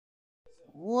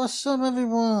What's up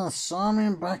everyone,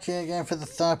 Simon back here again for the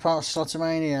third part of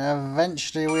Slotomania.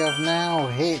 Eventually we have now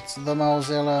hit the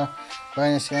Mozilla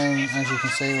bonus game. As you can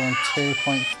see, we're on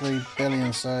 2.3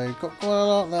 billion, so got quite a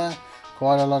lot there,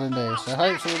 quite a lot indeed. So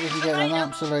hopefully we can get an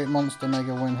absolute monster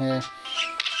mega win here.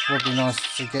 Would be nice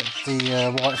to get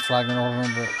the white flag and all of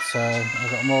them, but I've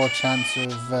got more chance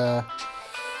of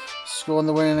scoring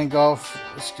the winning goal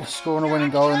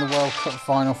in the World Cup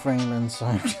final for England. So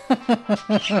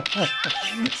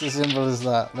it's as simple as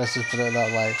that. Let's just put it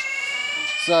that way.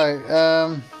 So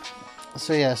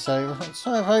yeah. So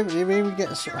hopefully we can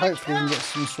get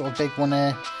some sort of big one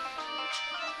here.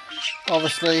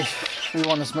 Obviously, we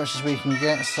want as much as we can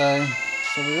get. So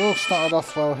we all started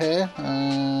off well here.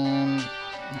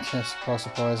 Yes,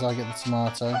 surprise, I get the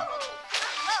tomato.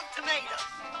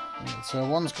 So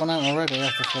one's gone out already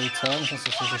after 3 turns. That's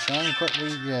a shame, but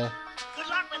wow,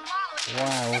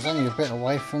 I was only a bit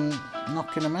away from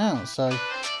knocking them out, so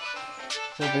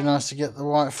it'll be nice to get the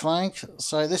white flag.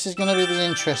 So this is going to be the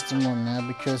interesting one now,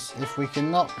 because if we can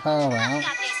knock her out,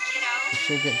 we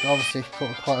should get obviously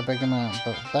quite a big amount,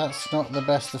 but that's not the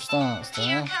best of starts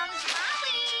there.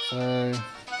 So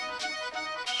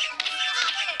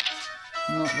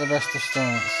not the best of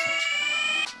starts.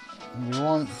 We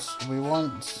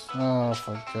want, oh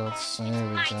for God's sake, here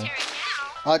we go.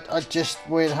 I just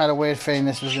had a weird feeling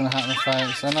this was going to happen,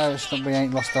 folks. I know we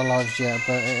ain't lost our lives yet,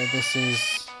 but this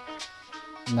is,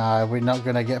 no, we're not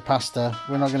going to get past her.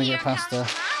 We're not going to get past her.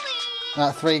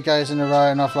 That 3 goes in a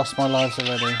row and I've lost my lives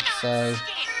already, so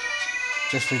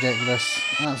just ridiculous,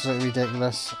 absolutely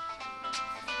ridiculous.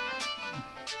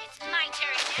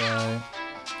 So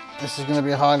this is going to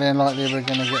be highly unlikely we're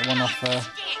going to get one off her.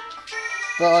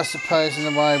 But I suppose in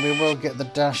a way we will get the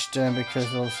dash done, because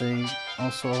obviously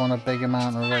I'm sort of on a big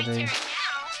amount already.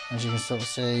 As you can sort of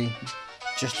see,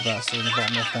 just about see in the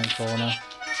bottom left hand corner.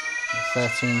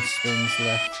 13 spins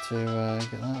left to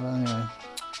get that, but anyway.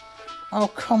 Oh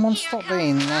come on, stop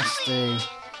being nasty.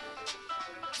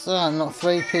 So I'm not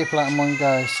 3 people out in one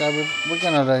go, so we're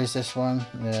going to lose this one,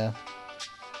 yeah.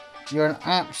 You're an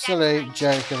absolute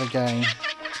joke of a game.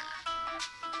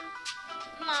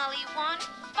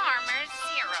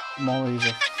 Molly's a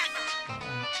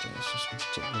it's just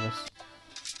ridiculous.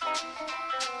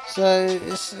 So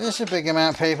it's a big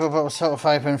amount, people, but we're sort of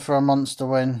hoping for a monster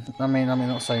win. I mean,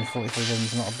 not saying 43 billion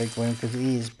is not a big win, because it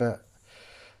is, but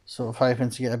sort of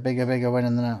hoping to get a bigger win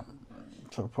than that.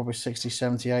 Sort of probably 60,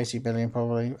 70, 80 billion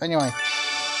probably. Anyway,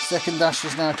 second dash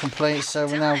is now complete, so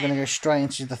we're now going to go straight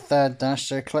into the third dash.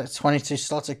 So collect 22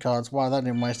 Sloto cards. Wow, that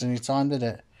didn't waste any time, did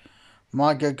it?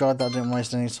 My good God, that didn't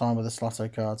waste any time with the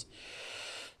Sloto cards.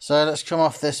 So let's come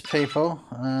off this, people.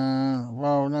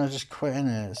 Well, no, just quit,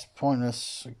 innit? It's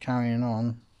pointless carrying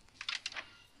on.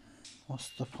 What's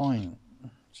the point?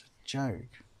 It's a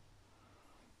joke.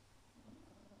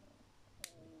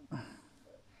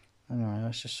 Anyway,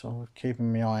 let's just sort of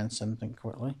keeping my eye on something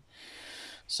quickly.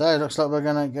 So it looks like we're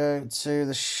going to go to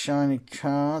the shiny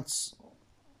cards.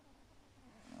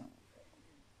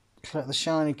 Collect the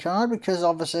shiny card, because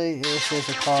obviously this is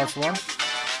a cards one.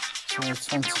 So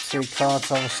 22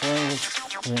 cards, obviously,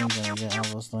 which we ain't going to get,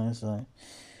 obviously, so.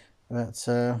 But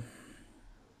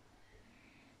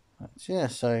yeah,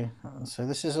 so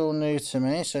this is all new to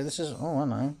me. So this is, oh, I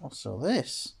know, what's all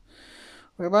this?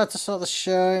 We're about to start the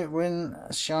show, win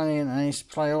shiny and ace,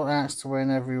 play all acts to win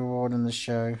every reward in the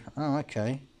show. Oh,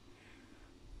 okay.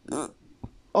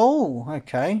 Oh,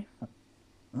 okay.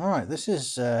 Alright, this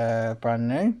is brand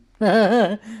new.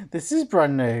 This is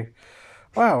brand new.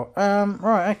 Wow,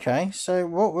 right, okay, so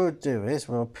what we'll do is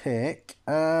we'll pick,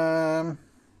 we'll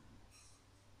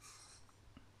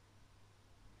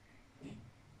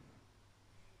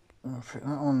put that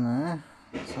on there,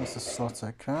 so that's the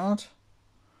Sloto card,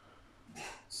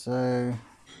 so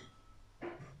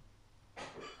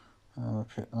we'll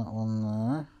put that on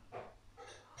there,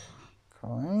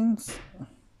 coins.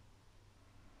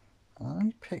 How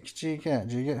many picks do you get?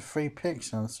 Do you get 3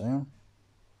 picks, I assume?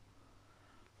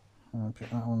 I'll put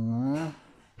that on there.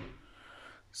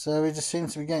 So we just seem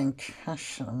to be getting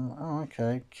cash. Oh,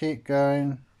 okay. Keep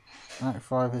going. Act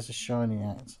 5 is a shiny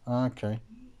act. Oh, okay.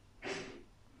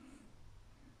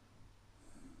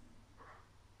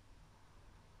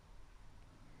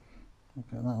 I'll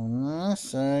put that on there.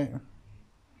 So,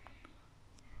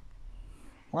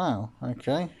 wow.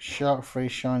 Okay. Shark free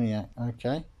shiny act.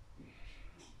 Okay.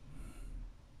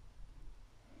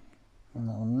 Put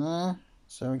that on there.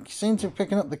 So we seem to be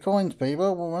picking up the coins,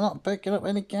 people, but we're not picking up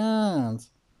any cards.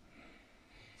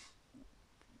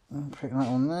 I'll pick that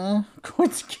on there.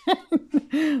 Coins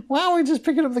again. Wow, we're just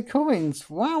picking up the coins.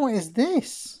 Wow, what is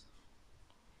this?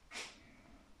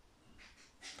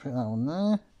 Put that one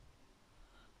there.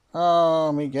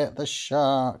 Oh, we get the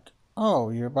shark.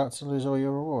 Oh, you're about to lose all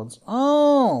your rewards.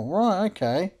 Oh, right,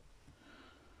 okay.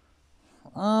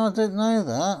 Oh, I didn't know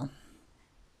that.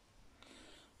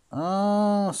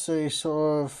 Oh, so you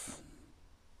sort of...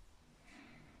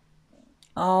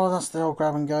 Oh, that's the whole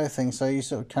grab and go thing. So you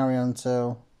sort of carry on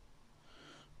until...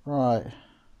 Right.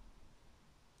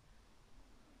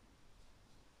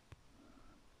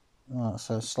 Right,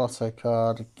 so Sloto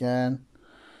card again.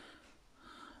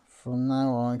 From now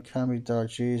on, can be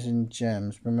dodged using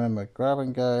gems. Remember, grab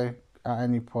and go at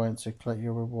any point to collect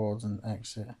your rewards and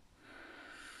exit.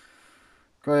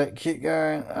 Got it, keep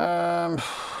going.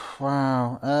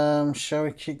 Wow. Shall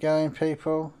we keep going,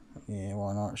 people? Yeah,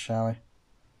 why not, shall we?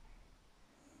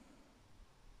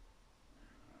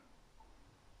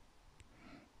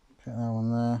 Put that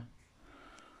one there.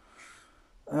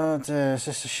 Oh dear, is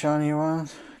this a shiny one?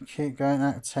 Keep going,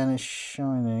 Act 10 is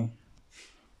shiny.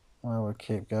 Well, we'll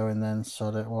keep going then,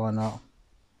 sod it, why not?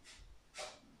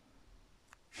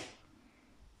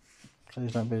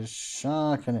 Please don't be a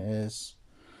shark, and it is.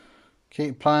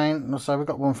 Keep playing. So we've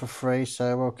got one for free,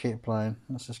 so we'll keep playing.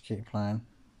 Let's just keep playing.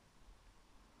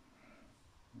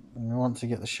 And we want to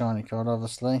get the shiny card,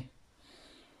 obviously.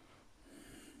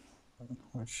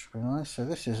 Which would be nice. So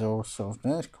this is all sort of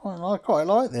new. It's quite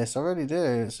like this, I really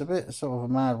do. It's a bit sort of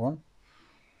a mad one.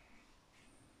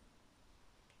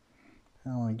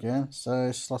 Come on again. So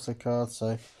Sloto card,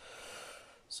 so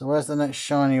where's the next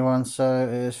shiny one? So it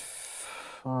is,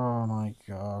 oh my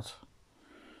god.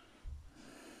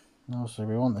 Also,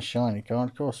 we want the shiny card,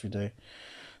 of course we do.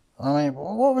 I mean,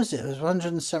 what was it? It was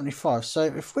 175. So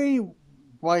if we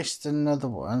waste another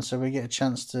one, so we get a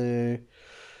chance to...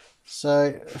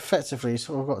 So effectively,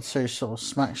 so we've got two sort of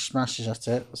smashes at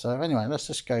it. So anyway, let's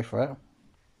just go for it.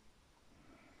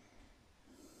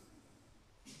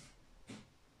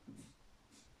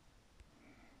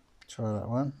 Try that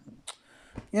one.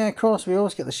 Yeah, of course, we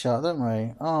always get the shot, don't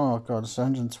we? Oh god, it's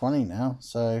 120 now.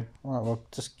 So, right, we'll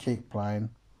just keep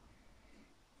playing.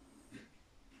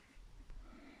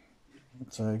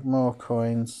 So, more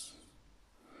coins.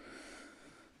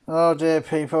 Oh dear,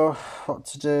 people. What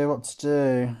to do, what to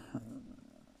do?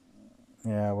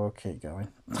 Yeah, we'll keep going.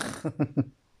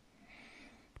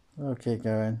 We'll keep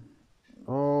going.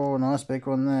 Oh, nice big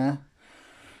one there.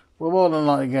 We're more than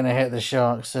likely going to hit the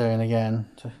shark soon again.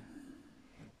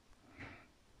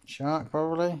 Shark,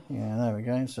 probably? Yeah, there we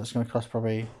go. So it's going to cost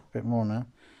probably a bit more now.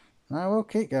 No, we'll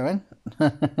keep going.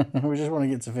 We just want to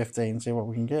get to 15, see what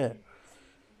we can get.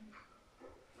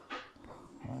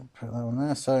 I'll put that one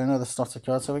there. So another Sloto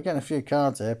card. So we're getting a few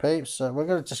cards here, peeps. So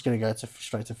we're just going to go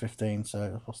straight to 15.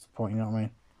 So what's the point, you know what I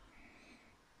mean?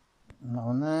 And that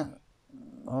one there.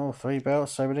 Oh, 3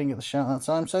 belts. So we didn't get the shark that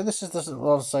time. So this is the,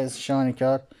 I'll say it's a shiny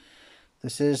card.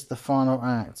 This is the final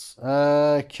act.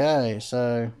 Okay,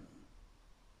 so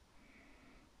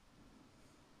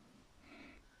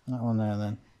that one there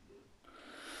then.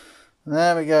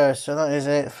 There we go. So that is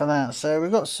it for that. So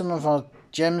we've got some of our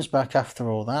gems back after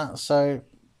all that. So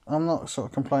I'm not sort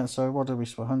of complaining. So what did we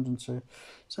spend? 102.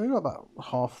 So we got about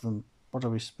half of them. What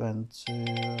did we spend? So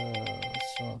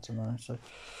I don't know. So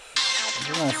I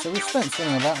don't know. So we spent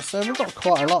something like that. So we've got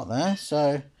quite a lot there.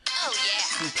 So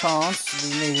some cards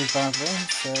we needed badly.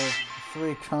 So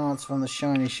 3 cards from the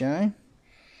shiny show.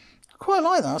 Quite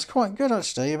like that. It's quite good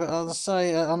actually. But I'll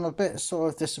say I'm a bit sort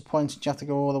of disappointed. You have to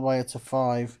go all the way to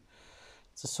 5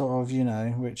 to sort of, you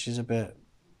know, which is a bit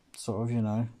sort of, you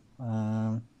know.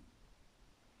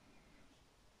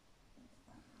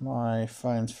 My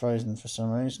phone's frozen for some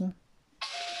reason.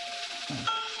 Oh,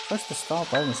 press the star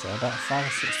bonus there about 5 or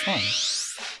 6 times.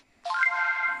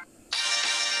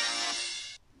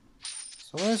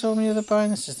 So where's all my other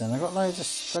bonuses then? I've got loads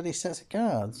of bloody sets of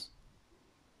cards.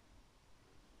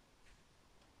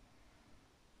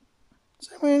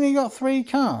 So we only got 3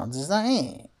 cards, is that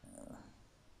it?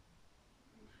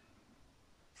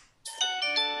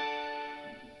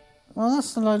 Well,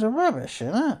 that's a load of rubbish,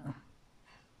 isn't it?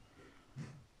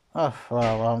 Oh,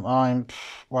 well,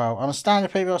 I'm a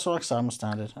standard, people. That's all I can say. I'm a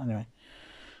standard.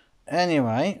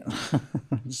 Anyway,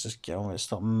 let's just get on with it.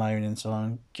 Stop moaning so I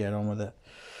can get on with it.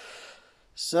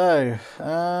 So,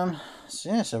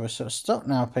 yeah, so we're sort of stuck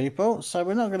now, people. So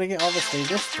we're not going to get, obviously,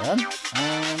 this done.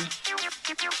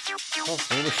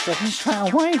 Obviously, we're struggling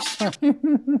straight away. So,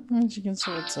 as you can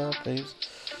sort of tell, peeps.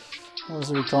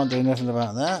 Obviously, we can't do nothing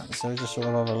about that. So we just sort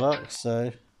of have a look.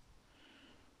 So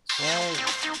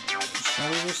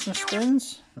shall we use some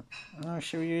spins? No,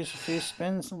 shall we use a few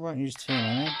spins? We won't use too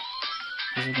many.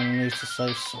 Because we're going to need to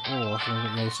save... Oh, I think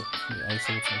we'll get ace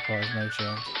ultimate prize, no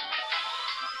chance.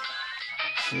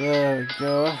 So there we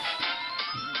go.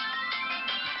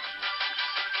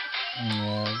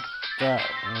 Yeah, that,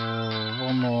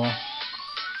 one more.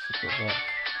 Forgot that.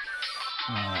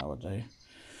 That will do.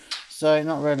 So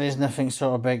not really, there's nothing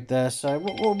sort of big there. So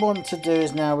what we want to do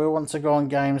is now we want to go on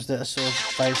games that are sort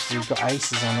of basically got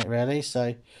aces on it really.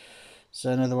 So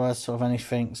in other words, sort of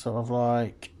anything sort of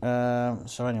like,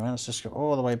 so anyway, let's just go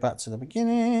all the way back to the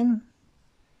beginning.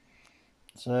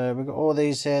 So we've got all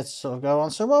these here to sort of go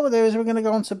on. So what we'll do is we're going to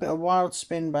go on to a bit of wild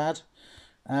spin bad.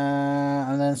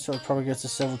 And then sort of probably go to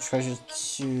Silver Treasure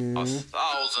 2.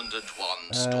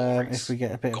 1001 stories. If we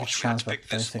get a bit of a chance, but I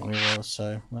don't think we will.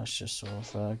 So let's just sort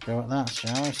of go at that,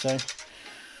 shall we? So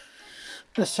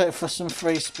let's hope for some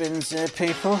free spins here,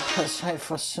 people. Let's hope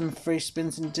for some free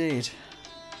spins indeed.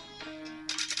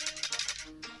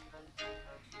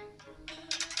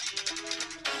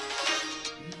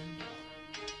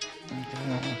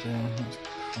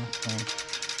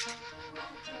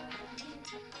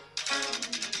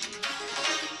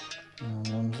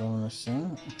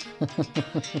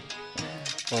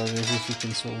 Apologies if you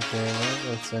can sort of hear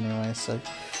it, but anyway, so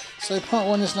part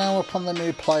 1 is now up on the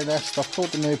new playlist. I've called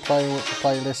the new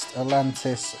playlist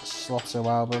Atlantis Sloto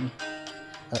album.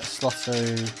 Sloto, I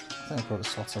think I called it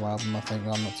Sloto album, I think,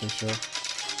 I'm not too sure.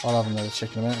 I'll have another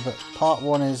check in a minute, but part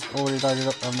 1 is already loaded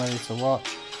up and ready to watch.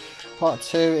 Part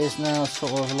 2 is now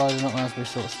sort of loading up as we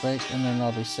sort of speak, and then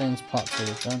I'll be soon as part 2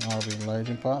 is done, I'll be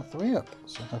loading part 3 up.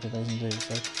 So happy days indeed.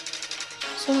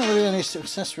 So not really any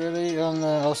success really. I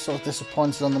was sort of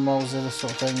disappointed on the Molezilla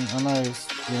sort of thing. I know it's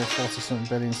 40 something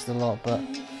billion still a lot, but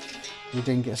we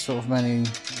didn't get sort of many.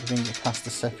 We didn't get past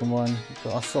the second one.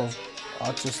 But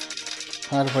I just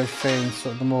had a way of feeling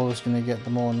sort of the more I was going to get, the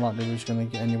more unlikely we was going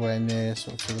to get anywhere near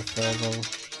sort of to the third level.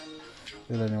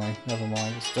 But anyway, never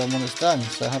mind. It's done when it's done.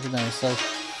 So happy days. So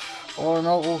all in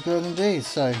all good indeed.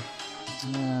 So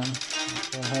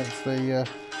hopefully.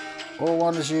 All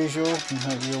one as usual, and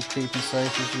hope you're keeping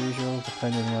safe as usual,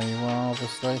 depending on where you are,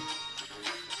 obviously.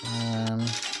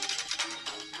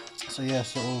 So yeah,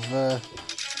 sort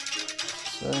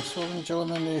of enjoying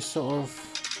the new sort of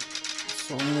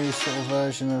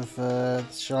version of the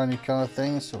shiny card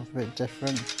thing. It's sort of a bit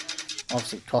different.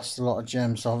 Obviously, it costs a lot of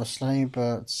gems, obviously,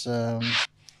 but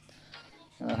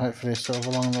hopefully, sort of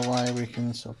along the way, we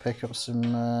can sort of pick up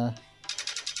some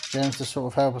gems to sort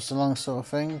of help us along, sort of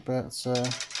thing. But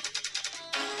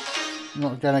I'm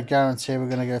not going to guarantee we're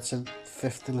going to go to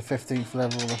the 15th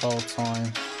level the whole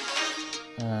time.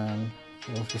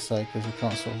 Like I say, because we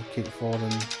can't sort of keep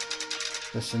falling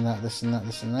this and that, this and that,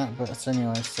 this and that. But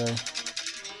anyway, so.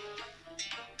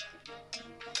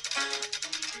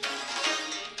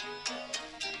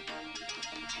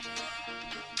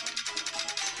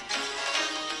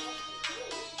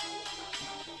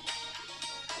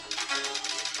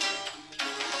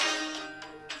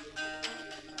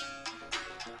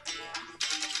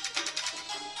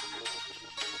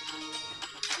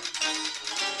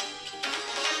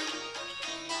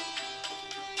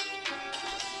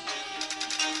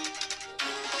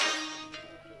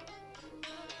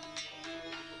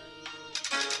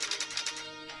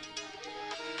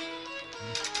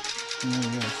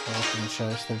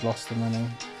 They've lost the money.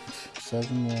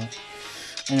 7 more.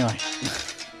 Anyway,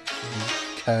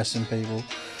 cursing people.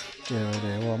 Dear oh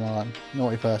dear, what am I like?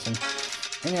 Naughty person.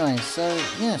 Anyway, so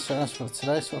yeah, so that's for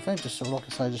today sort of thing. Just sort of like I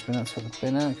say, just been out to put the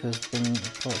bin out because it's been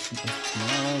unfortunately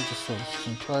tomorrow. Just sort of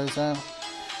some clothes out.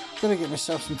 Gonna get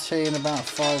myself some tea in about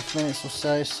 5 minutes or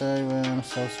so. So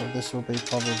this will be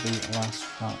probably the last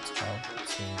part of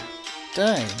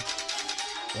today.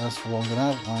 That's for what I'm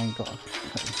gonna have. I ain't got a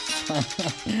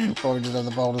probably just have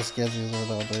the boulder schedules or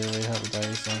that'll do really happy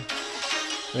days. So.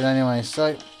 But anyway,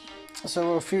 so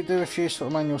we'll do a few sort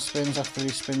of manual spins after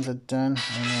these spins are done,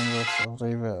 and then we'll sort of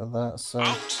leave it at that. So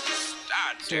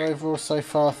overall, so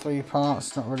far 3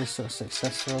 parts, not really sort of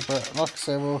successful, but like I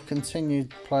said, we'll continue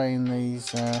playing these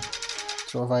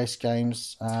sort of ace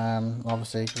games.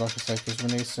 Obviously, like I said, because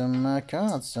we need some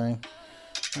cards. So.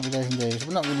 Happy days indeed.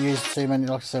 We're not going to use too many,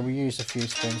 like I said, we use a few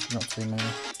spins, but not too many.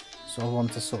 Sort of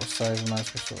want to sort of save them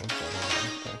as we sort of get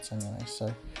them. But anyway,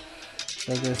 so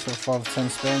do sort of 5 or 10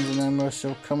 spins and then we'll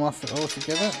sort of come off it all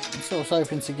together. I'm sort of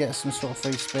hoping to get some sort of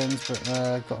free spins, but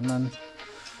got none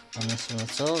on this one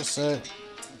at all. So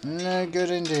no good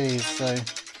indeed. So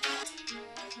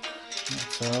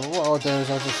what I'll do is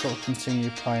I'll just sort of continue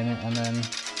playing it and then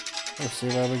we'll see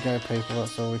where we go, people.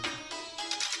 That's all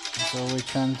we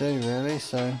can do really.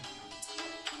 So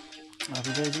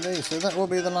happy days indeed. So that will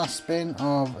be the last spin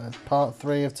of part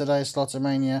 3 of today's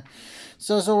Slotomania.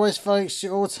 So as always, folks,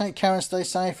 you all take care and stay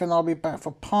safe, and I'll be back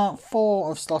for part 4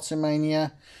 of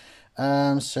Slotomania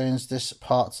soon as this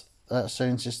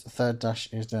third dash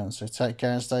is done. So take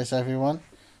care and stay safe, everyone,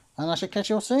 and I shall catch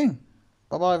you all soon.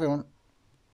 Bye bye, everyone.